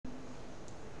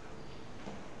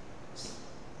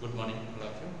Good morning, all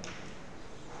of you.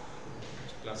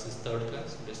 Class is third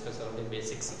class. We discuss all the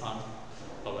basics on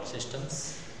power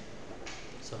systems.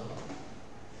 So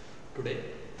today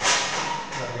we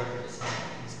are going to be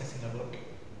discussing about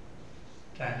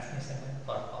transmission and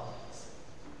performance.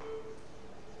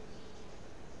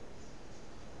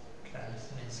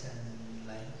 Transmission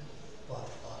line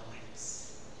performance.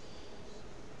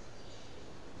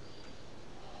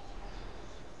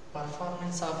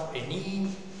 Performance of any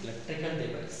electrical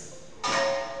device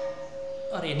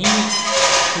or any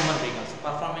human being also.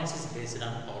 Performance is based on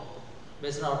output.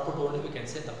 Based on output only we can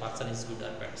say the person is good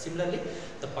or bad. Similarly,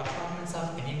 the performance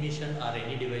of any machine or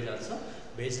any device also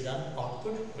based on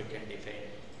output we can define.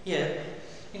 Here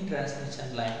in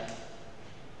transmission line,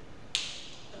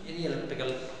 any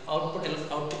electrical output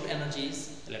energy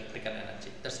is electrical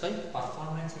energy. That's why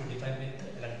performance we define with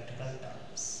electrical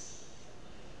terms.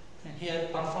 And here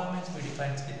performance we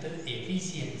define with the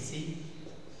efficiency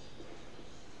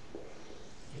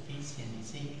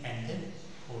and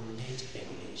voltage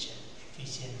regulation.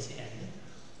 Efficiency and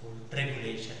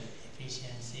regulation.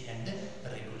 Efficiency and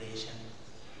regulation.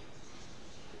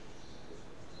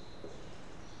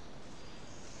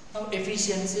 Now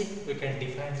efficiency we can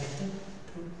define with the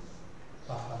two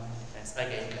performance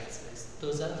again class.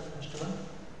 Those are first one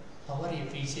power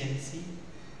efficiency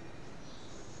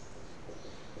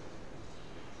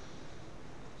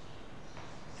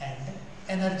and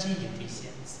energy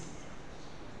efficiency.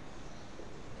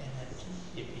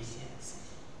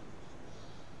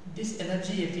 This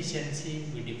energy efficiency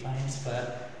we define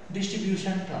for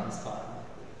distribution transformer.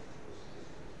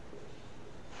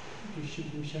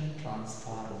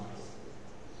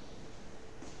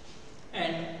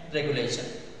 And regulation.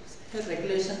 Here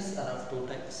regulations are of two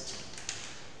types.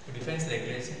 We define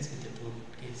regulations with the two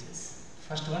cases.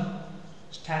 First one,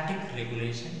 static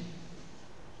regulation.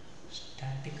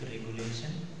 Static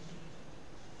regulation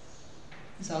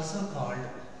is also called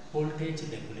voltage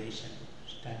regulation.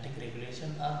 Static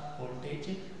regulation or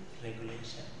voltage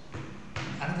regulation.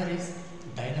 Another is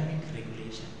dynamic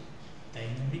regulation.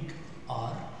 Dynamic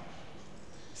or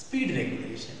speed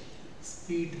regulation.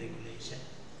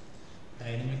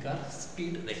 Dynamic or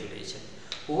speed regulation.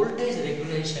 Voltage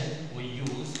regulation we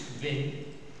use when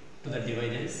to the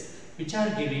devices which are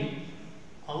giving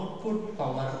output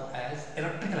power as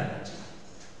electrical energy.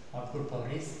 Output power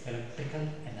is electrical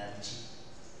energy.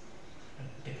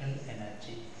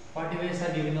 What devices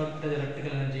are giving out the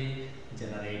electrical energy?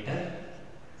 Generator,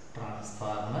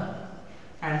 transformer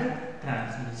and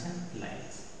transmission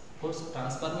lines. Of course,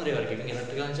 transformer you are giving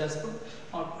electrical energy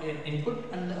input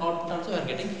and output also you are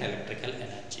getting electrical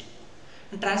energy.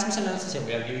 And transmission lines same,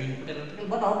 we are giving input electrical,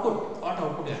 but output, what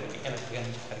output you are getting? Electrical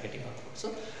energy you are getting output.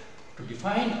 So to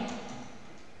define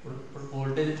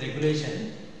voltage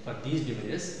regulation for these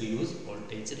devices we use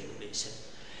voltage regulation.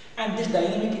 And this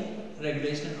dynamic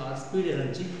regulation or speed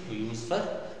energy we use for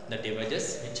the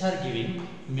devices which are giving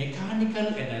mechanical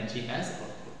energy as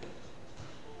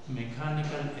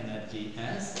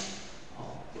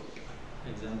output.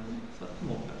 Example for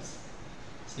motors,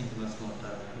 synchronous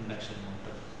motor, induction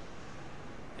motor,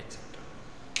 etc.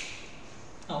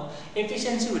 Now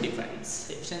efficiency we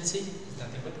defines. Efficiency is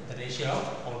nothing but the ratio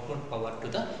of output power to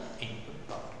the input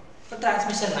power. For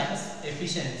transmission lines,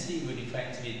 efficiency we define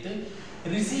with the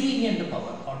receiving end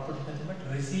power. Output is nothing but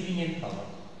receiving end power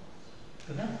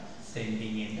to the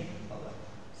sending end power.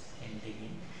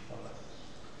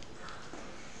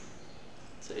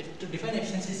 So if to define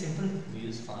efficiency is simple, we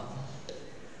use formula.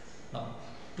 Now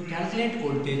to calculate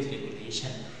voltage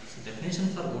regulation. So definition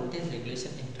for voltage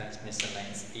regulation in transmission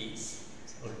lines is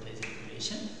voltage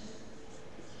regulation.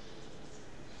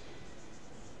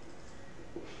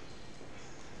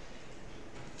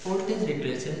 Voltage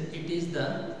regulation, it is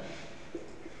the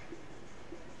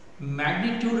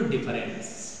magnitude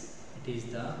difference.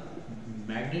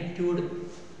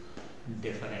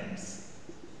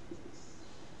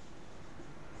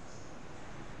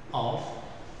 Of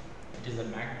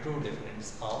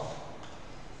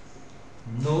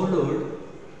no load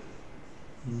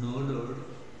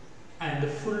and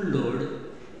full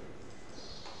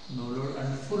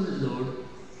load,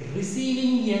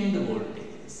 receiving end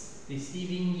voltages.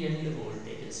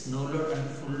 No load and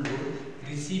full load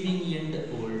receiving end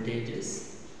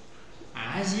voltages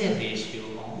as a ratio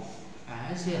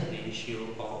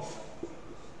of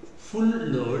full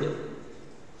load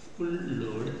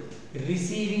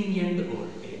receiving end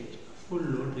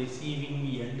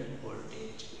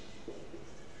voltage.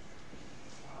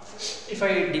 If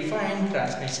I define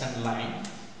transmission line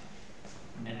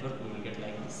network, we will get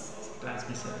like this.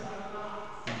 Transmission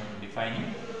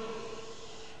defining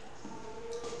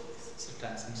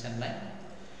transmission line.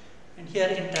 And here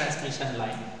in transmission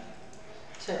line,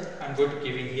 so I'm going to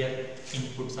give it here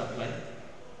input supply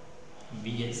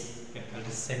Vs, we call it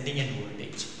sending end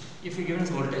voltage. If we given as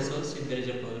voltage source, if there is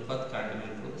a closed path, current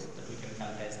will flow, that we can call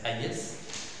it as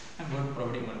Is. I'm going to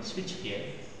provide one switch here.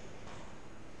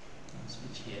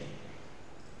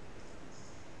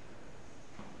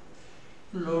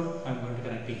 Load, I'm going to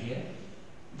connect it here.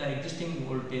 The existing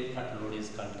voltage at load is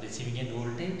called receiving end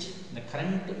voltage. The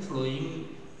current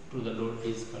flowing to the load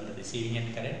is called receiving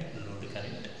end current, load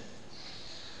current.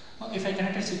 Now, if I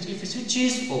connect a switch, if the switch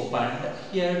is opened,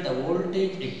 here the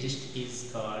voltage exist is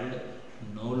called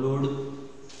no load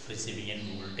receiving end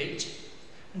voltage.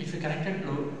 And if you connected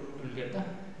load, you will get the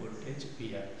voltage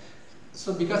VR.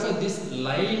 So because of this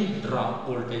line drop,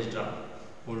 voltage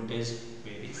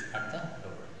varies at the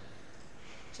load.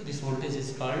 So this voltage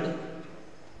is called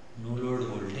no load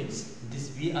voltage. This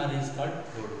VR is called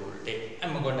load voltage. I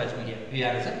am going to assume here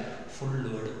VR is a full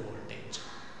load voltage.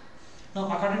 Now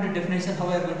according to definition, how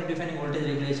I am going to define voltage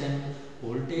regulation?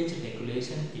 Voltage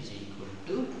regulation is equal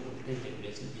to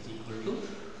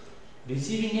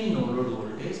receiving in no load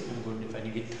voltage. I am going to define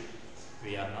it with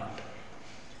VR naught.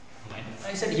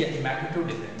 I said here the magnitude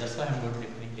difference. That's why I am going to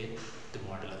define it the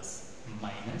modulus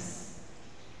minus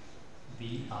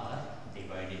VR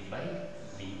divided by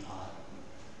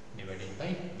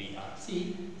VR.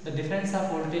 See, the difference of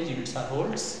voltage units are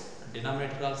volts,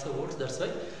 denominator also volts. That's why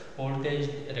voltage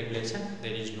regulation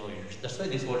there is no units. That's why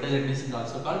this voltage regulation is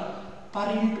also called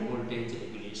per unit voltage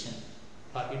regulation.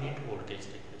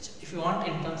 If you want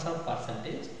in terms of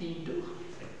percentage into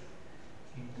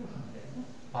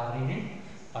 100 per unit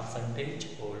percentage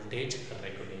voltage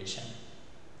regulation.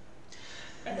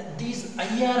 And these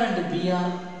IR and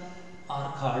VR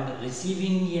are called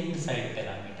receiving end side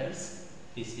parameters.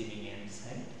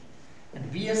 And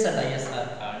Vs and Is are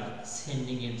called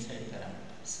sending end side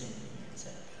parameters.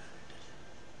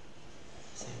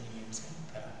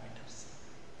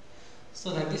 So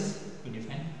like this we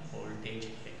define voltage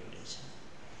regulation.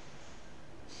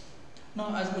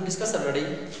 Now as we discussed already,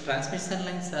 transmission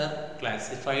lines are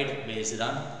classified based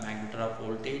on magnitude of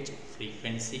voltage,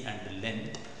 frequency and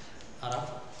length are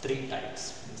of three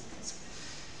types.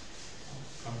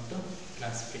 Come to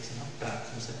classification of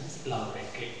transmission lines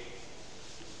elaborately.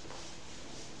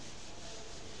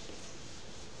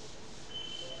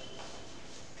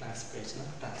 Classification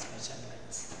of transmission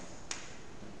lines.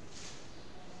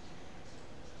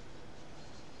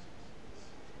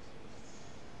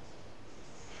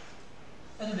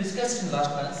 As we discussed in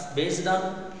last class, based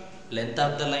on length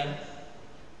of the line,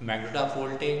 magnitude of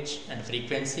voltage and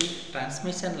frequency,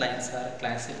 transmission lines are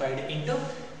classified into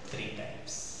three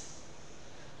types.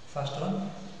 First one,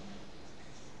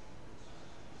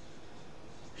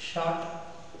 short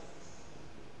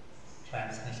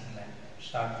transmission line,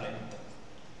 short length.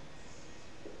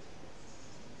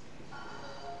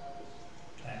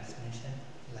 Transmission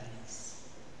lines,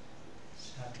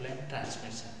 short length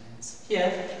transmission lines.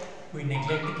 Here we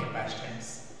neglect the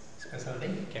capacitance. Especially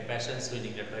capacitance we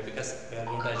neglect. Why? Because we are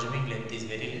going to assuming length is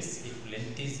very less. If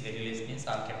length is very less means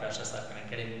all capacitors are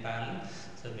connected in parallel.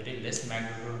 So very less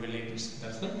magnitude will exist.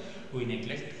 That's why we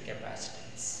neglect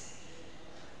capacitance.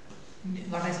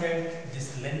 What I said,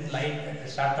 this length line,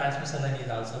 short transmission line is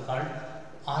also called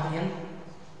RL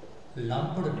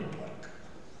lumped network.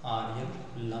 RL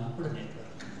lumped network.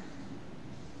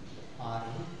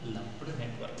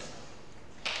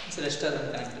 So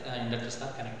resistor and inductors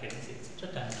are connected in such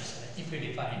a transmission line. If we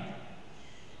define,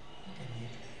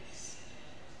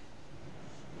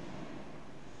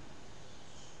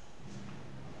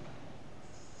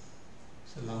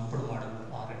 so lumped model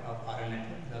of RL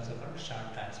network is also called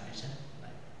short transmission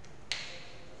line.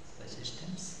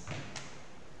 Resistance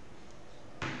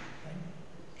and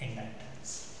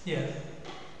inductance. Here,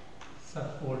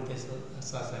 sub voltage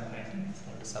source I am writing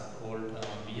sub volt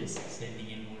Vs sending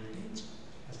in voltage.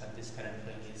 This current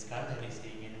flowing is called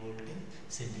receiving end voltage,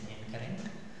 sending in current.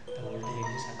 The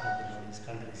voltage is across the load is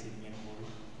called receiving end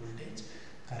voltage.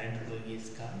 Current flowing is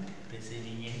called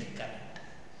receiving end current.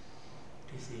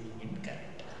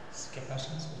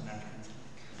 Capacitance will not cancel.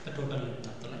 The total length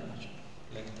of the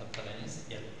line is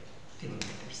L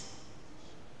kilometers.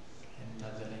 Length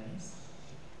of the line is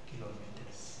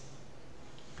kilometers.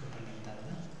 Total length of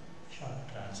the short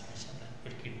transmission line.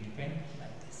 It can depend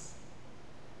like this.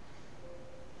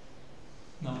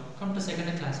 Now come to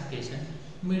second classification,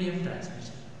 medium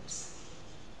transmission lines.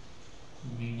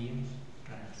 Medium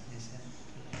transmission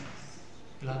lines.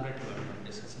 Elaborate we will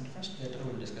discuss in first, later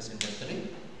we will discuss in depth.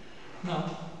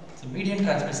 Now, so medium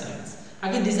transmission lines.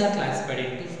 Again, these are classified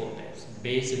into four types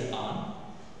based on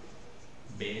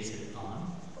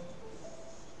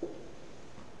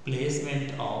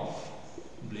placement of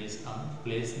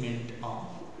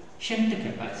shunt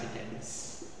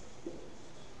capacitance.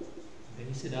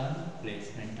 Based on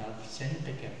placement of shunt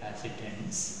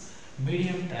capacitance,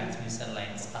 medium transmission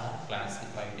lines are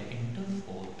classified into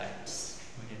 4 types.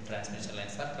 Medium transmission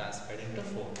lines are classified into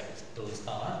 4 types. Those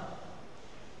are: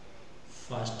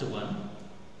 first one,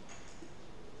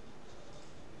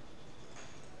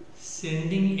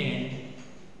 sending end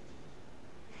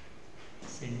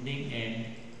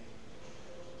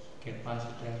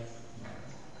capacitor.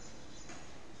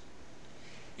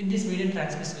 In this medium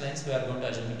transmission lines, we are going to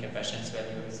assume the capacitance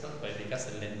value is of because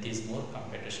the length is more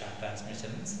compared to short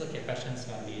transmission lines, so capacitance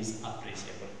value is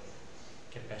appreciable.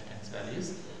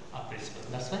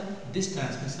 That's why this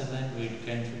transmission line we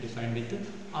can define with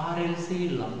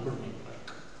RLC lumped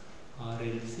network.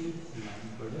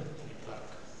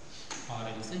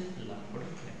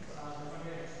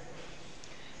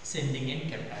 Sending in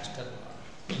capacitor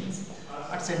means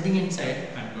at sending in side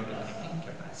I am going to connect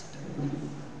capacitor.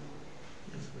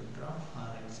 If we draw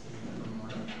RLC lumped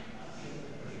model, we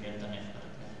will get the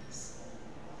network like this.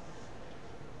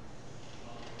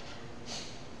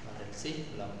 RLC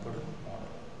lumped model.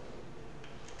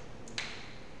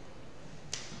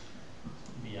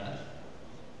 VR,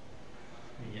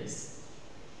 VS,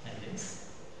 LS,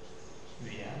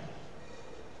 VR,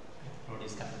 load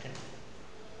is connected.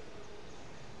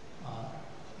 R,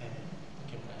 L,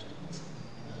 capacitance.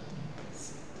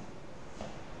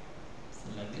 So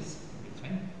like this, we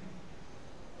define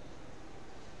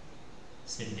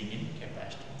sending in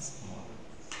capacitance model.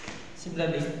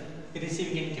 Similarly,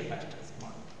 receiving in capacitance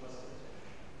model.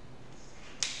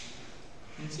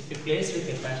 Means if you place the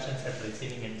capacitance at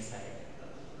receiving end side,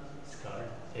 it's called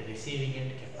a receiving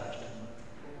end capacitor.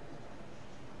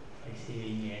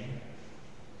 Receiving end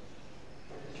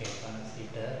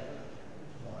capacitor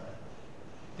model.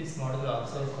 This model is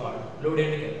also called load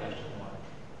end capacitor model.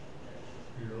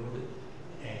 Load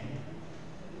end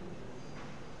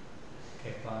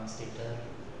capacitor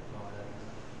model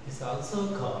is also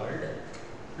called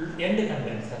end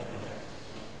condenser method.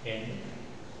 End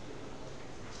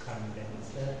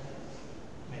condenser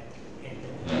method.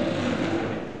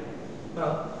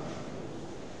 Now,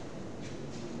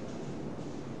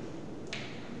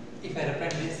 if I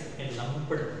represent this a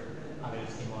lumped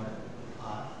RLC model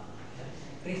or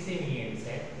receiving end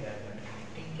side, we are going to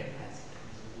connecting capacitor.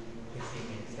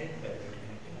 Receiving end side, we are going to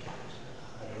connecting capacitor.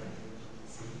 RL,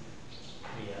 C,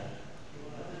 VR,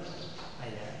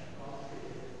 IR,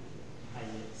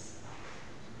 IS,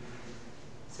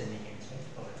 sending end side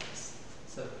for this.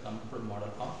 So, lumped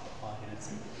model of RLC,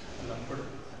 lumped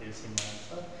RLC model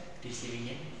for receiving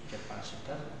end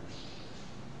capacitor.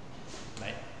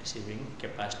 Right, receiving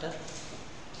capacitor.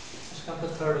 Let's come to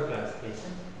third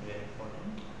classification, very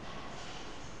important.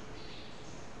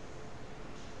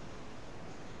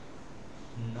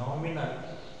 Nominal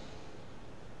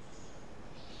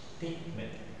T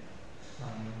method.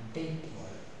 Nominal T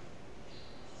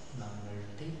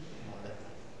model.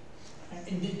 And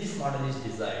in this model is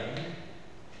designed.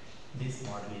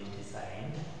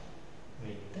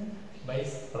 With by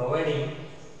providing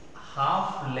half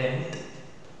length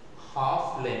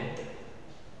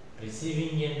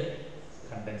receiving end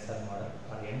condenser model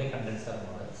or end condenser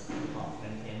model, half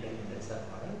length end condenser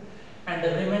model, and the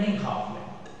remaining half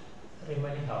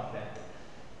length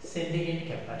sending in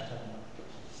capacitor model.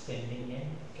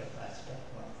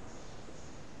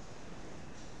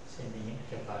 So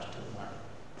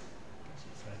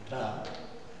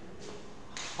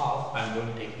half I am going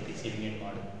to take the receiving end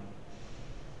model.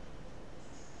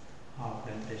 Half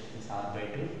length resistance R by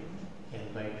 2, L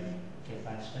by 2,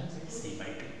 capacitance C by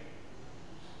 2.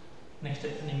 Next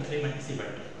remaining C by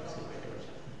 2.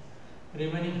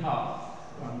 Remaining half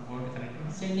I am going to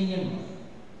connect sending in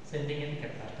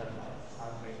capacitor model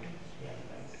R by 2, L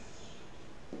by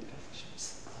 2. Capacitance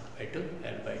R by 2,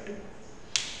 L by 2.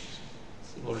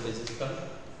 So voltage is called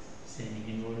sending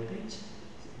in voltage,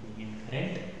 sending in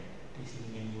current,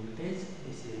 receiving in voltage,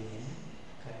 receiving in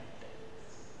current.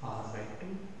 R by 2,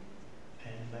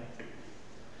 L by 2.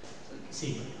 So C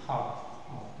by half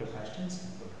of capacitance.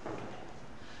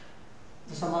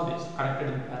 The sum of this connected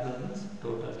in parallel means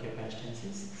total capacitance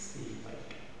is C by 2.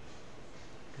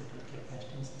 Total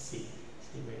capacitance C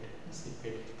by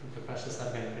 2. Two capacitors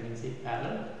are connected in C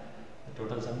parallel. The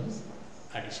total sum is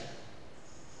addition.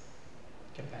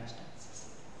 Capacitances.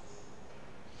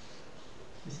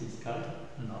 This is called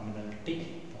nominal T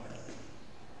model.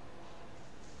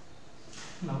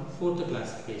 Now fourth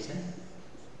classification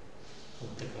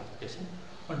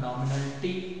or nominal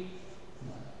T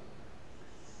model.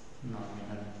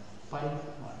 Nominal pi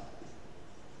model.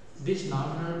 This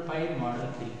nominal pi model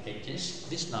will exist.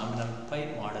 This nominal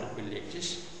pi model will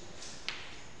exist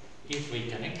if we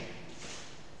connect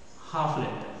half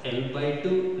length L by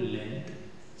 2 length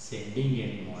sending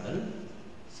end model,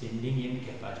 sending end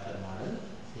capacitor model,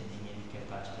 sending end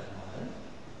capacitor model,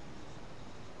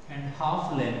 and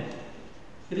half length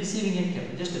receiving end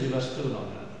capacitor. Just reverse to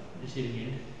nominal receiving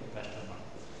end capacitor model.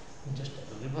 Just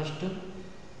reverse to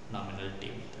nominal T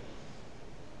method.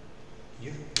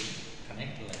 If we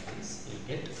connect like this, you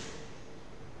get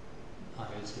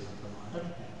RLC model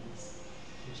like this.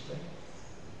 Just like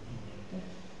injector.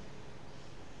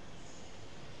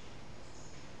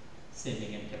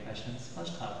 Sending end capacitance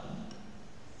first half length,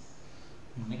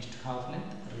 next half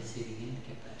length receiving end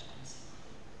capacitance.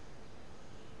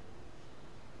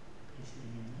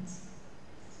 Receiving end means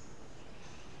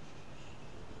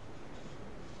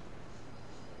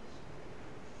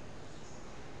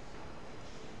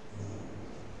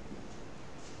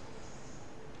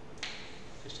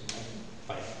just imagine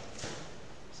pi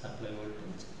supply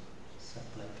voltage,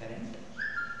 supply current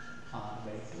R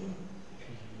by 2, N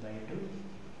by 2,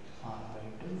 R by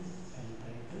 2, L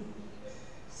by 2,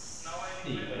 C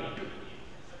by 2,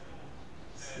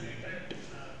 C by 2.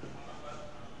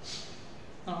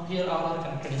 Now here all are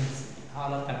connected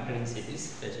in series,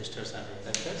 resistors and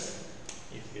inductors.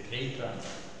 If we rerun,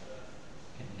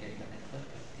 you can get the network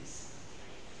like this.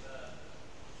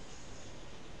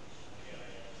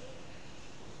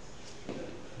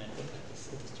 Network like this.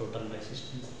 It is total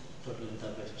resistance, total length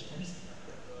of resistance,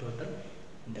 total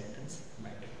inductance,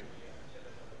 magnitude.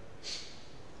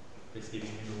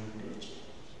 Receiving voltage,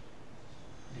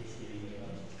 receiving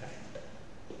current.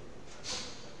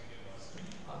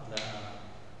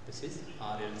 This is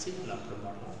RLC lumped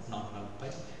model, nominal pi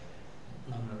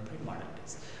model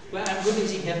test. Well, I am going to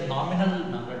see here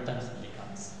nominal terms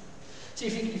becomes. So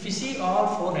if you see all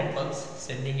four networks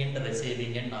sending in,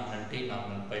 receiving in, nominal T,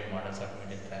 nominal pi models of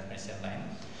medium transmission line.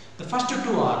 The first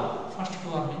two are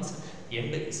means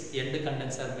end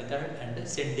condenser method and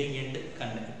sending end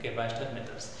capacitor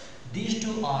methods. These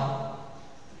two are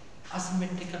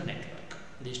asymmetrical network.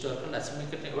 These two are called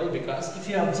asymmetrical. Why? Because if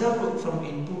you observe from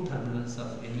input terminals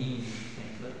of any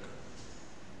network,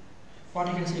 what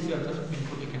you can see, if you observe from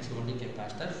input, you can see only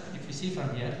capacitor. If you see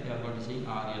from here, you are going to see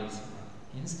RLC.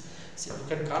 Means, so you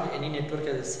can call any network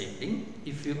as a sending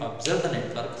if you observe the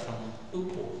network from two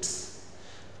ports.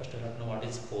 First, I have to know what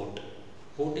is port.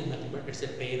 Port is nothing but it's a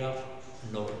pair of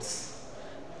nodes.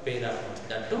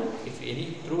 That too, if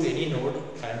through any node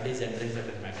current is entering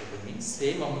certain magnitude, means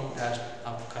same amount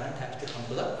of current has to come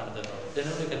to the another node. Then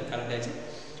only you can connect as a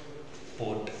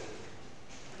port.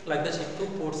 Like this, if two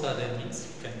ports are there, means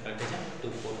you can connect as a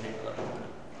two-port network.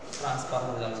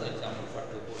 Transformer is also example for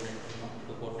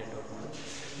two-port network model.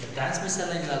 The transmission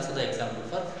line is also the example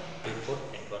for two-port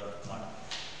network model.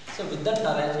 So with that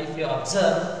knowledge, if you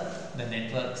observe the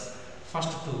networks,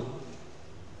 first two,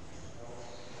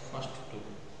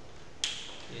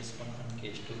 case 1 and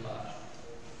case 2 are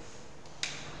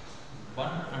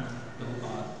 1 and 2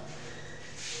 are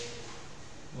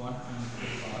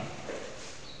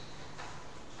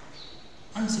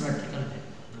unsymmetrical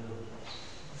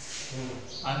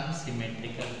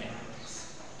networks.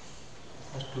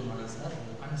 First two models are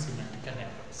unsymmetrical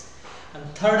networks. And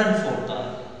third and fourth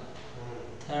are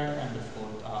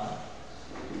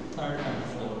called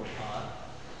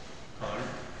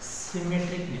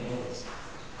symmetric networks.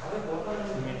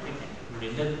 We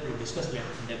discuss in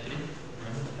depth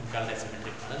called as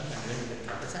symmetric model and then we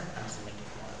call as an unsymmetric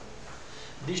model.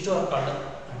 These two are called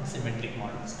unsymmetric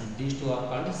models and these two are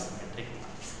called symmetric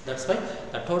models. That's why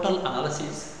the total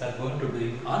analysis we are going to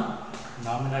do on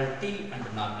nominal T and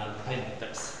nominal pi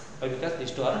methods. Why? Because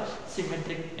these two are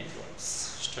symmetric networks.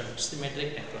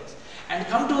 And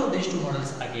come to these two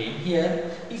models again.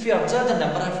 Here, if you observe the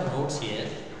number of nodes here,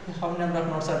 how many number of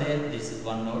nodes are there? This is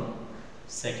one node,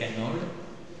 second node,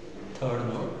 third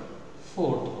node,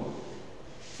 fourth.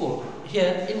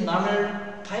 Here in nominal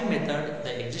pi method,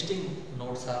 the existing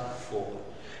nodes are 4.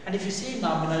 And if you see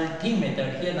nominal T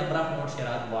method, here number of nodes here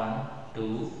are 1,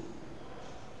 2,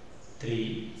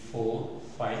 3, 4,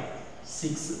 5,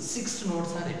 6. 6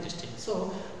 nodes are existing.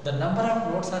 So the number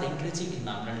of nodes are increasing in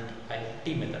nominal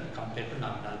T method compared to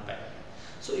nominal pi.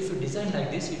 So if you design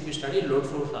like this, if you study load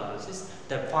flow analysis,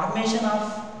 the formation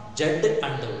of Z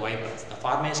and Y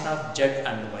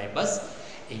bus,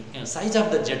 size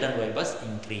of the Z and Y bus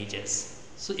increases.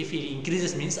 So if it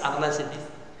increases means analysis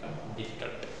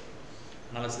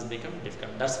become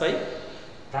difficult. That's why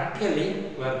practically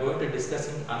we are going to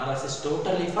discussing analysis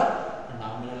totally for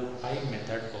nominal pi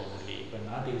method only. We are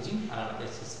not using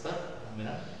analysis for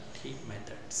nominal T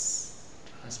methods.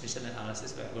 transmission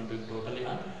analysis we are going to do totally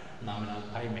on nominal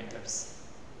pi methods.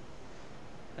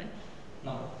 Right?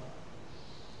 Now,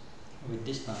 with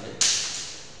this knowledge,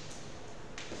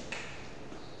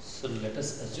 so let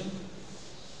us assume a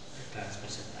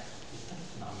transmission line with the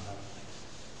nominal pi.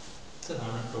 So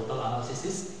nominal total analysis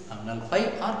is nominal pi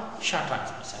or short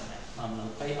transmission line. Nominal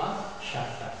pi or short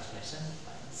transmission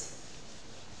lines.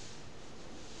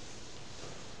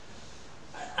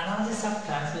 Analysis of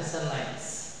transmission lines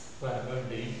we are going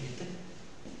to do with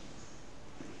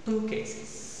two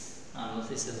cases.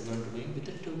 Analysis is going to be with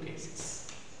the two cases.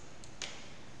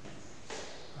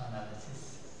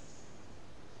 Analysis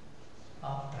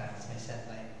of transmission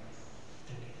line.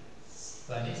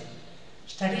 One is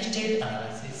steady state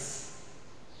analysis.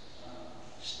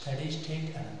 Steady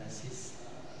state analysis.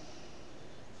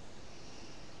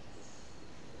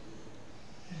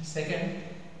 And second,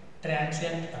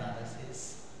 transient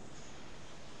analysis.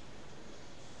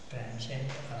 Transient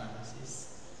analysis.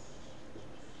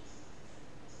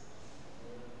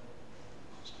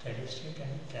 Steady state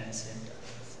and transient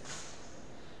analysis.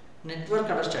 Network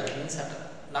under study means at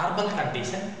normal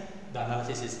condition, the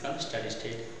analysis is called steady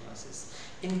state analysis.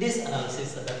 In this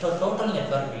analysis, the total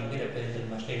network will be represented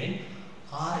mostly in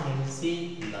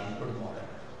RLC lumped model.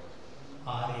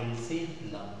 RLC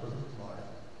lumped model.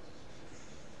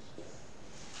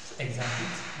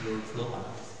 Examples: load flow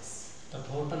analysis. The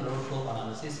total load flow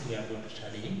analysis we are going to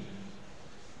study.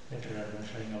 Later we are going to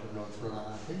study about load flow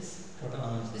analysis, total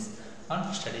analysis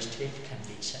on steady state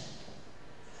condition.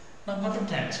 Now go to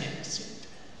transient state.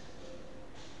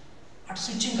 At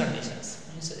switching conditions,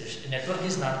 means network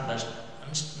is not under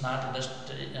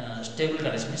stable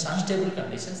conditions, means unstable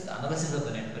conditions. The analysis of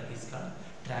the network is called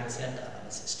transient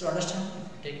analysis. To understand,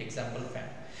 take example fan.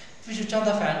 If you switch on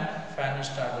the fan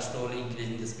starts slowly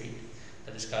increasing the speed.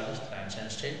 That is called as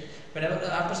transient state. Whenever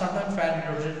after some time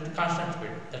fan reduces to constant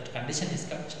speed, that condition is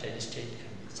called steady state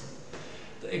condition.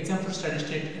 The example steady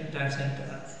state transient.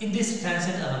 In this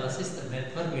transient analysis, the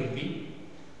network will be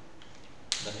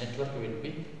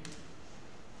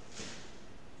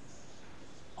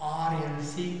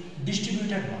RLC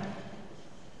distributed model.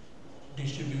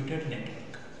 Distributed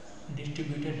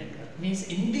network means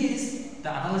in this the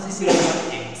analysis is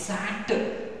about exact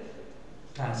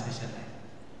transmission line.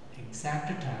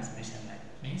 Exact transmission line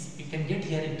means you can get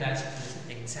here in transmission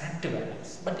exact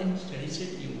values, but in steady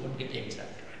state you won't get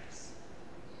exact values.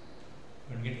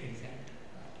 You won't get exact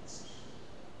values.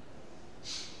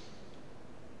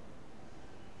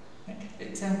 Right?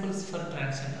 Examples for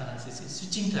transient analysis is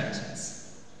switching transients.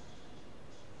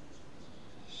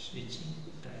 Switching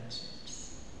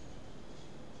transients.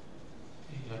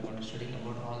 We are going to study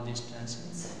about all these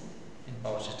transients in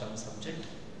power system subject,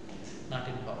 not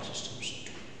in power systems.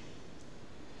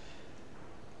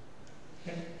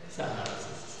 Okay. So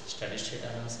analysis, steady state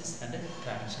analysis and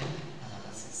transient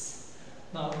analysis.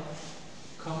 Now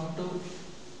come to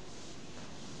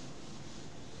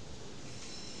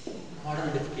model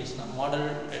definition, model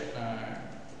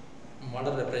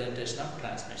representation of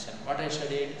transmission. What I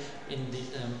studied in the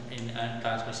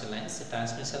transmission lines. So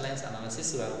transmission lines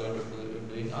analysis we are going to do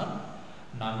doing on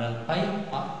nominal pi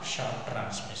or short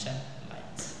transmission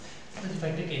lines. So if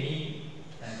I take any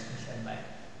transmission line,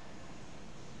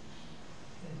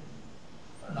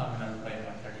 nominal pi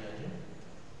method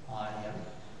RL,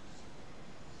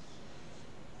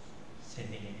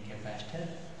 sending in capacitor,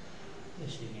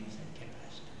 receiving inside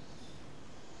capacitor.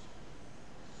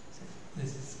 So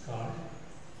this is called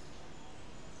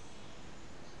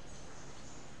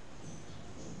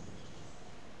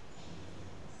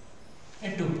a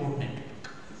two-port network.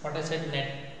 What I said,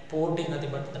 port is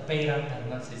nothing but the pair of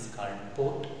terminals is called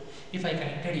port. If I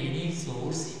connected any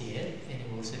source here, any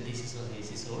source, DC or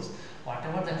AC source,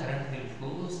 whatever the current will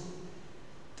flows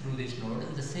through this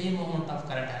node, the same amount of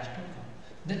current has to come.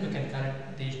 Then we can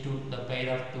connect these two, the pair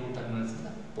of two terminals in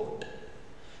the port.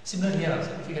 Similar here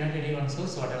also, if you connect any one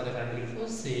source, whatever the current will flow,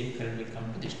 same current will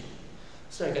come to this node.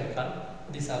 So I can call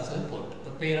this also a port.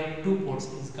 The pair of two ports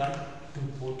is called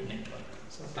two-port network.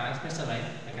 So transmission line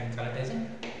I can call it as a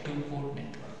two-port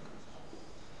network.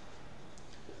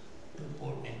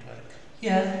 Two-port network.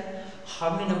 Here,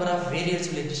 how many number of variables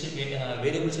will exist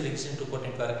in two-port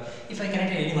network? If I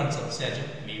connect any one source, say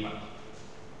V1,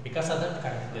 because of that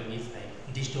current flow is high.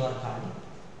 These two are called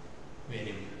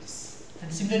variables.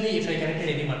 And similarly, if I connected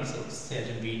any one source, say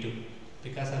V2,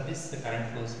 because of this the current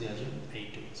flows we assume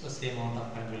I2. So same amount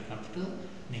of current will come to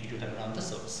negative terminal on the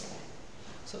source.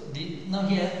 So now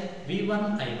here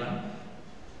V1, I1,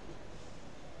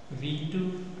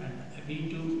 V2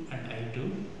 and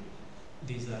I2,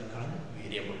 these are called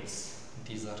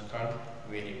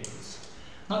variables.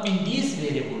 Now in these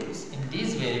variables,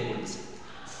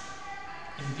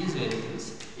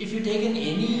 if you take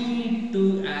any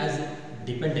two as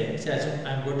dependent, say assume I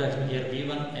am going to assume here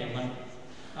V1, I1,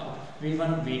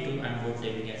 V1, V2 I am going to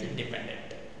taking as a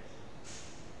dependent,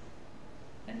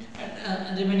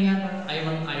 and remaining are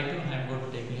I1, I2 I am going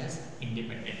to taking as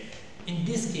independent. In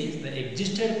this case, the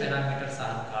existed parameters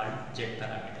are called Z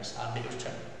parameters or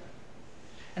deducted.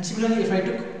 And similarly, if I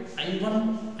took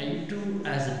I1, I2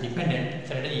 as a dependent,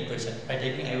 for an equation by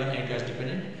taking I1, I2 as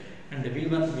dependent and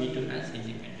V1, V2 as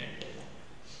independent,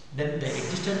 then the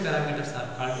existed parameters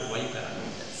are called Y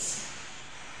parameters.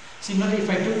 Similarly, if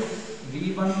I took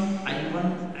V1,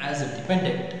 I1 as a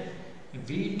dependent,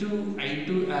 V2,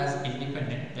 I2 as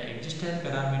independent, the existed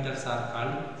parameters are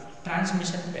called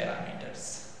transmission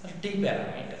parameters or T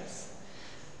parameters.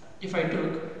 If I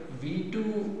took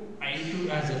V2, I2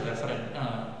 as a reference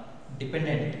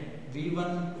dependent,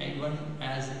 V1, I1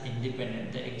 as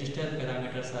independent, the existed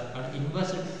parameters are called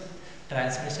inverse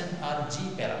transmission or G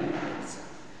parameters.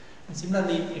 And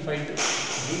similarly, if I took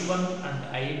V1 and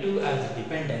I2 as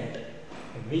dependent,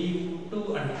 V2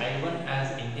 and I1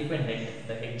 as independent,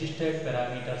 the existed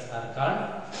parameters are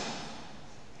called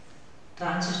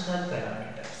transistor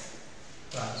parameters.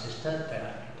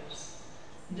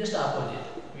 Just opposite,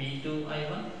 V2,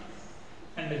 I1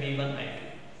 and V1, I2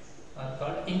 are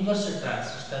called inverse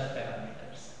transistor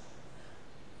parameters.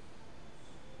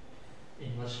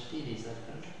 These are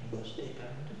called inverse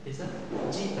parameters. These are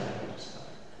G parameters.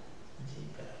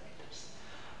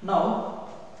 Now,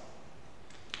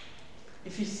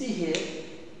 if you see here,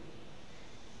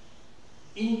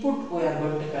 input we are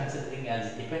going to considering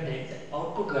as dependent,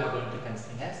 output we are going to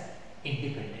considering as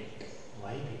independent.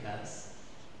 Why? Because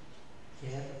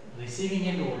here receiving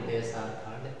end voltage are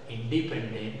called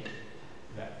independent.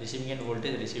 Receiving end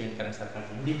voltage, receiving currents are called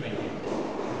independent.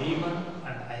 V1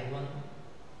 and I1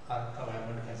 are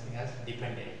going to considering as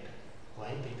dependent.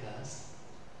 Why? Because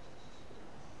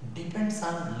depends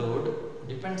on load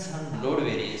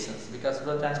variations, because for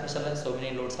the transmission line so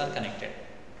many loads are connected,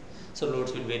 so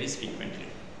loads will vary frequently.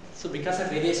 So because of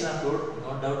variation of load,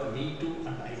 no doubt V2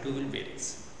 and I2 will vary.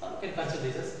 Or you can consider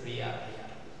this as VR, IR.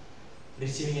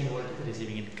 Receiving end voltage,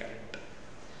 receiving end current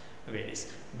varies.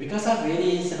 Because of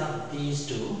variation of these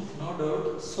two, no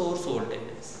doubt source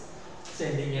voltages,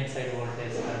 sending end side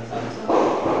voltage current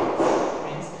also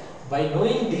means by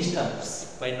knowing these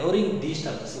terms, we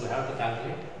have to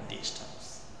calculate these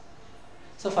terms.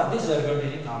 So for this we are going to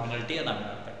use nominal T and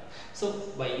nominal P. So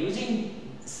by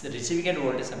using receiving end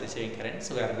voltage and receiving current,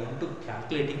 so we are going to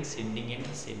calculating sending end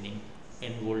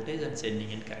voltage and sending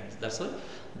end currents. That's why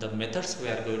the methods we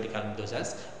are going to calculate those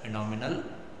as nominal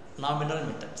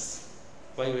methods.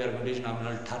 Why we are going to use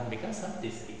nominal term? Because of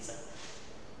this reason.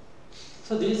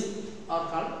 So these are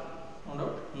called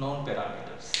known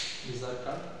parameters. These are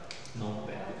called known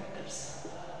parameters.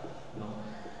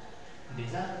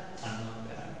 These are unknown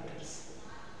parameters.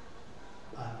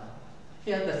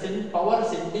 Here the power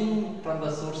sending from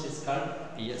the source is called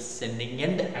PS, sending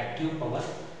end active power,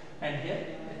 and here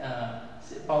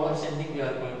power sending we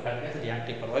are going to calculate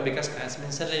reactive power. Why? Because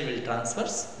transmission line will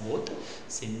transfers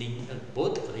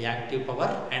both reactive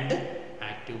power and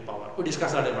active power. We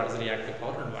discussed already what is reactive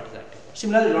power and what is active power.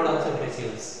 Similarly, load also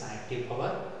receives active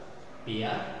power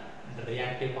PR and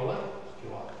reactive power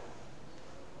QR,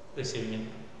 receiving in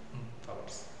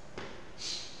powers.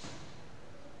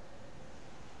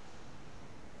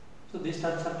 So these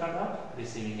terms are called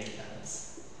receiving end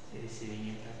terms.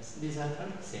 These are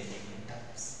called sending end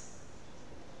terms.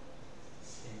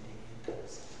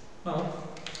 Now,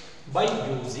 by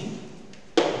using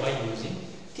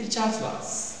Kirchhoff's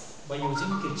laws,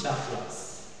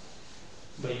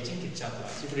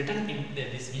 if you written in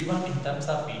this V1 in terms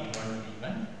of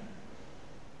V1,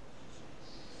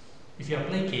 if you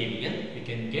apply KVL, you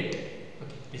can get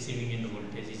receiving end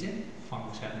voltage is a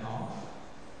function of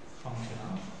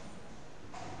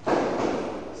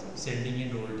sending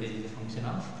end voltage is a function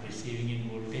of receiving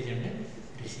end voltage and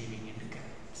receiving end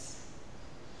currents.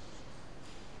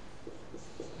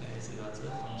 This is also a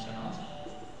function of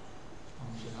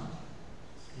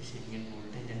receiving end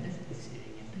voltage and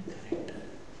receiving end current.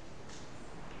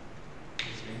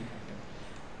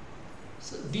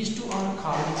 So these two are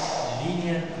called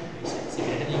linear equations. If you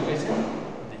get an equation,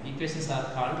 the equations are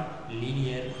called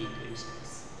linear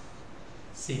equations.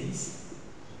 Since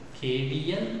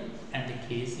KVL and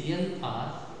KCL are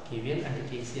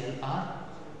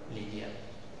linear.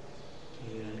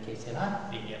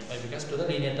 Why? Because to the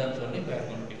linear terms only we are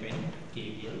going to define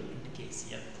KVL and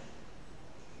KCL.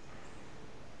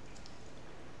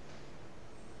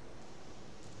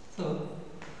 So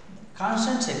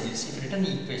Constants exist. If written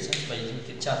equations by using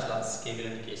Kirchhoff's laws,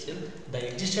 KVL and KCL,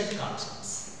 the existed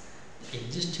constants.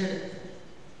 Existed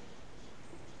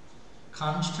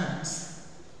constants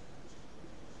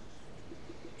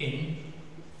in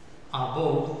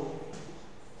above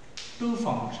two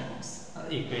functions or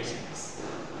equations.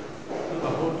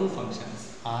 Above two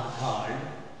functions are called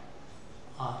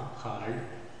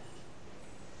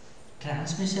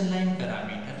transmission line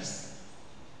parameters.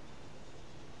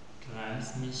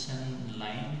 Transmission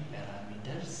line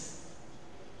parameters,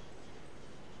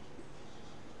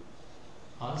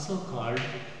 also called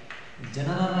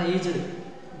generalized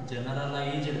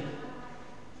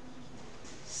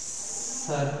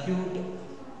circuit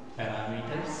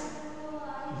parameters.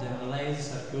 Generalized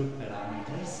circuit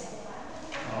parameters,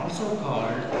 also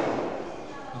called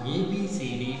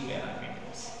ABCD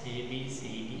parameters.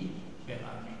 ABCD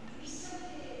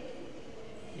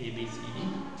parameters.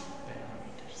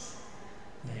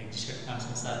 The existed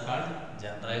constants are called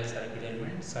generalized circuit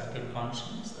elements, circuit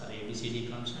constants, or ABCD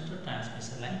constants, or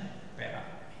transmission line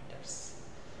parameters.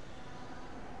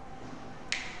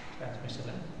 Transmission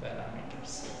line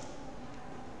parameters.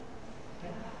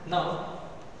 Okay. Now,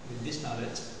 with this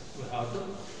knowledge, we have to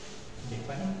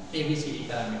define ABCD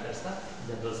parameters or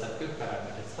general circuit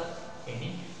parameters for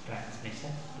any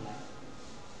transmission line.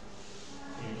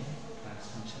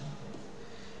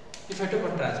 If I took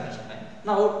one transmission line,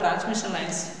 now transmission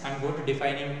lines I am going to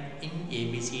define in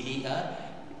ABCD or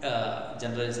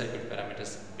general circuit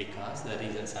parameters, because the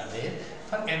reasons are there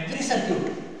for every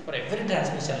circuit, for every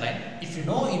transmission line. If you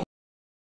know in